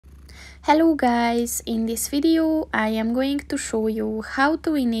Hello guys, in this video I am going to show you how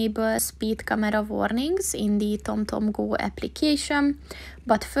to enable speed camera warnings in the TomTom Go application.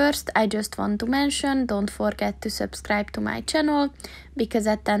 But first I just want to mention, don't forget to subscribe to my channel, because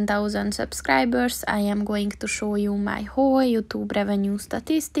at 10,000 subscribers I am going to show you my whole YouTube revenue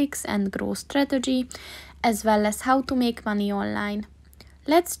statistics and growth strategy, as well as how to make money online.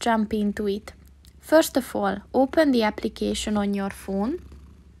 Let's jump into it. First of all, open the application on your phone.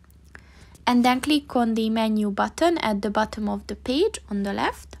 And then click on the menu button at the bottom of the page on the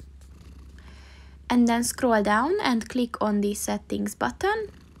left. And then scroll down and click on the settings button.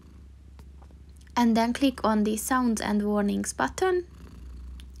 And then click on the sounds and warnings button.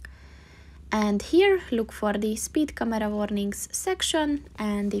 And here look for the speed camera warnings section.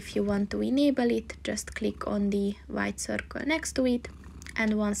 And if you want to enable it, just click on the white circle next to it.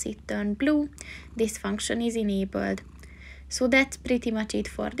 And once it turns blue, this function is enabled. So that's pretty much it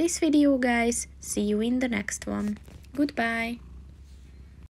for this video, guys. See you in the next one. Goodbye.